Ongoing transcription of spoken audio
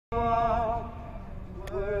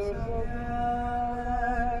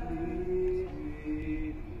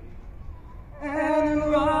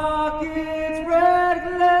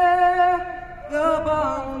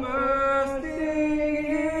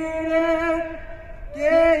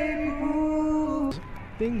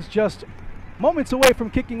Things just moments away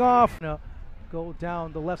from kicking off. Go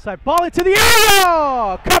down the left side, ball into the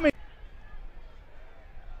area! Coming!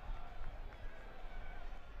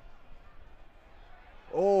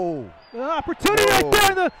 Oh! An opportunity right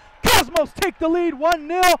there, and the Cosmos take the lead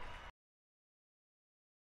 1-0.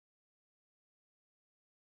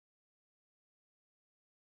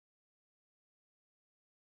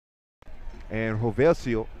 And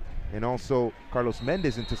Jovelcio and also Carlos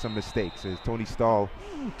Mendez into some mistakes as Tony Stahl.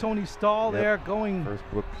 Tony Stahl there going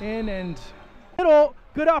in and middle.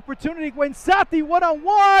 Good opportunity. Guensati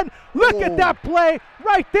one-on-one. Look at that play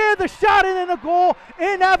right there. The shot and then the goal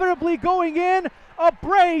inevitably going in. A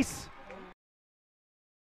brace.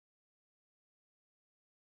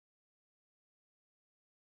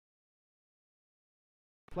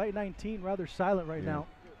 Flight 19 rather silent right now.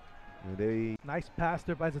 Nice pass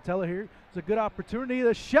there by Zatella here. It's a good opportunity.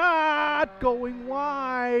 The shot going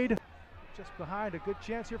wide. Just behind. A good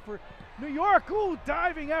chance here for New York. Ooh,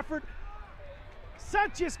 diving effort.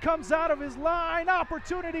 Sanchez comes out of his line.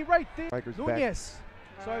 Opportunity right there. Nunez.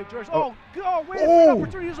 Sorry, George. Oh, wait for an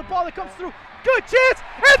opportunity. Here's a ball that comes through. Good chance.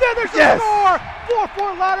 And then there's a score for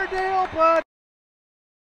Fort Lauderdale, but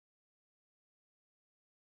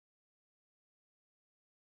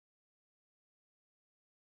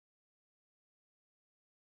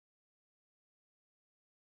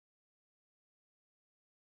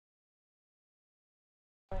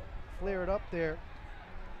flare it up there.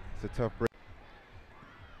 It's a tough break.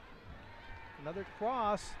 Another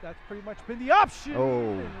cross. That's pretty much been the option.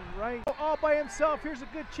 Oh. Right. All by himself. Here's a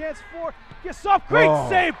good chance for Yasov. Great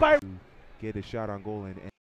save by. Get a shot on goal and